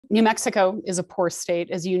New Mexico is a poor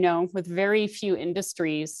state, as you know, with very few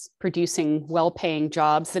industries producing well-paying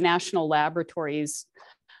jobs. The national laboratories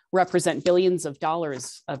represent billions of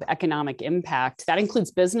dollars of economic impact. That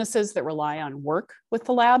includes businesses that rely on work with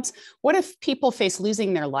the labs. What if people face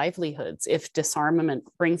losing their livelihoods if disarmament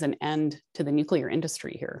brings an end to the nuclear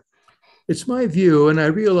industry here? It's my view, and I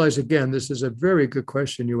realize, again, this is a very good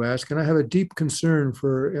question you ask, and I have a deep concern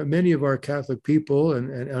for many of our Catholic people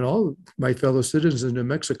and all my fellow citizens in New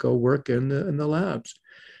Mexico work in the labs,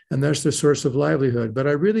 and that's their source of livelihood. But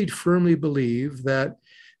I really firmly believe that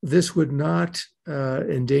this would not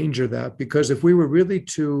endanger that, because if we were really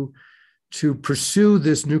to pursue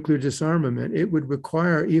this nuclear disarmament, it would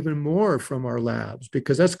require even more from our labs,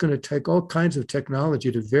 because that's going to take all kinds of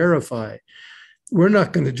technology to verify. We're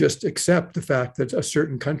not going to just accept the fact that a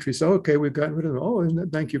certain country says, okay, we've gotten rid of them. Oh,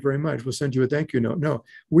 thank you very much. We'll send you a thank you note. No,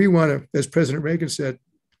 we want to, as President Reagan said,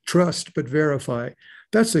 trust but verify.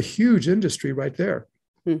 That's a huge industry right there,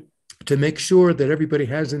 to make sure that everybody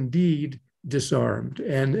has indeed disarmed,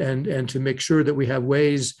 and to make sure that we have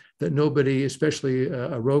ways that nobody, especially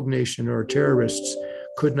a rogue nation or terrorists,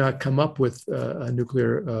 could not come up with a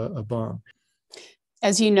nuclear bomb.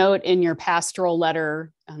 As you note in your pastoral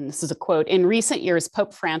letter, and this is a quote, "In recent years,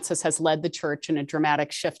 Pope Francis has led the church in a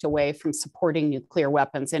dramatic shift away from supporting nuclear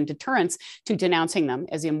weapons and deterrence to denouncing them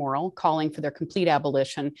as immoral, calling for their complete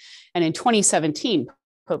abolition. And in 2017,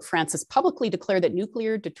 Pope Francis publicly declared that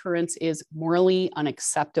nuclear deterrence is morally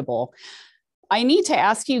unacceptable." I need to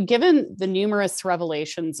ask you, given the numerous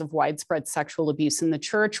revelations of widespread sexual abuse in the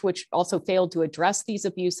church, which also failed to address these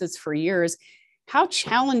abuses for years, how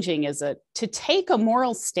challenging is it to take a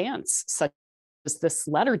moral stance such as this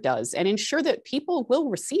letter does and ensure that people will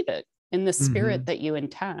receive it in the spirit that you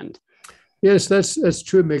intend? Yes, that's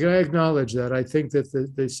true, Megan. I acknowledge that. I think that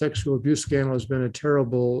the sexual abuse scandal has been a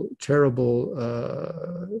terrible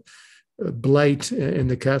blight in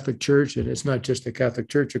the Catholic Church. And it's not just the Catholic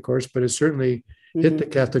Church, of course, but it certainly hit the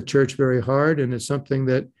Catholic Church very hard. And it's something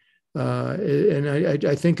that,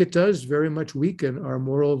 I think it does very much weaken our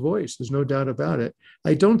moral voice. There's no doubt about it.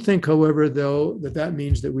 I don't think, however, though, that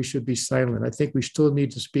means that we should be silent. I think we still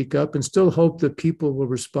need to speak up and still hope that people will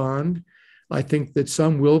respond. I think that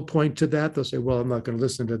some will point to that. They'll say, well, I'm not going to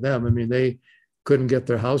listen to them. I mean, they couldn't get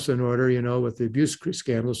their house in order, with the abuse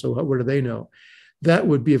scandal. So what do they know? That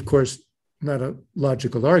would be, of course, not a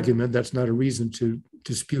logical argument. That's not a reason to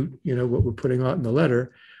dispute, what we're putting out in the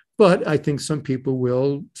letter. But I think some people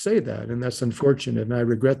will say that, and that's unfortunate, and I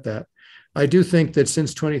regret that. I do think that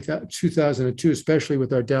since 2002, especially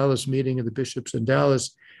with our Dallas meeting of the bishops in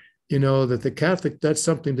Dallas, that the Catholic, that's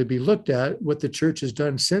something to be looked at, what the church has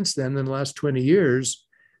done since then in the last 20 years,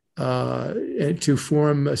 and to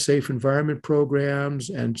form safe environment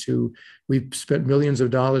programs, and we've spent millions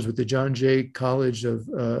of dollars with the John Jay College of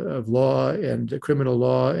Law and Criminal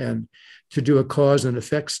Law, and to do a cause and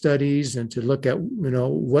effect studies, and to look at,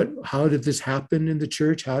 how did this happen in the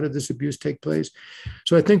church? How did this abuse take place?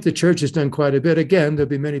 So I think the church has done quite a bit. Again, there'll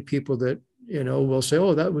be many people that, will say,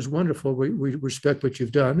 oh, that was wonderful. We respect what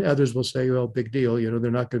you've done. Others will say, well, big deal.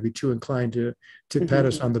 They're not going to be too inclined to pat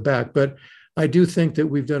us on the back. But I do think that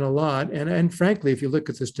we've done a lot. And frankly, if you look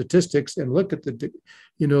at the statistics and look at the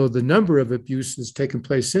number of abuses taken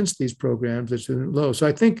place since these programs, it's low. So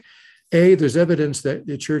I think, there's evidence that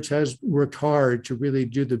the church has worked hard to really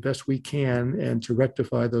do the best we can and to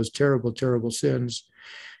rectify those terrible, terrible sins.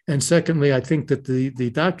 And secondly, I think that the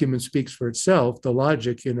document speaks for itself. The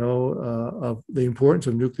logic, of the importance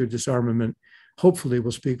of nuclear disarmament, hopefully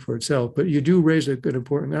will speak for itself. But you do raise a good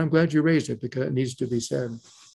important, and I'm glad you raised it because it needs to be said.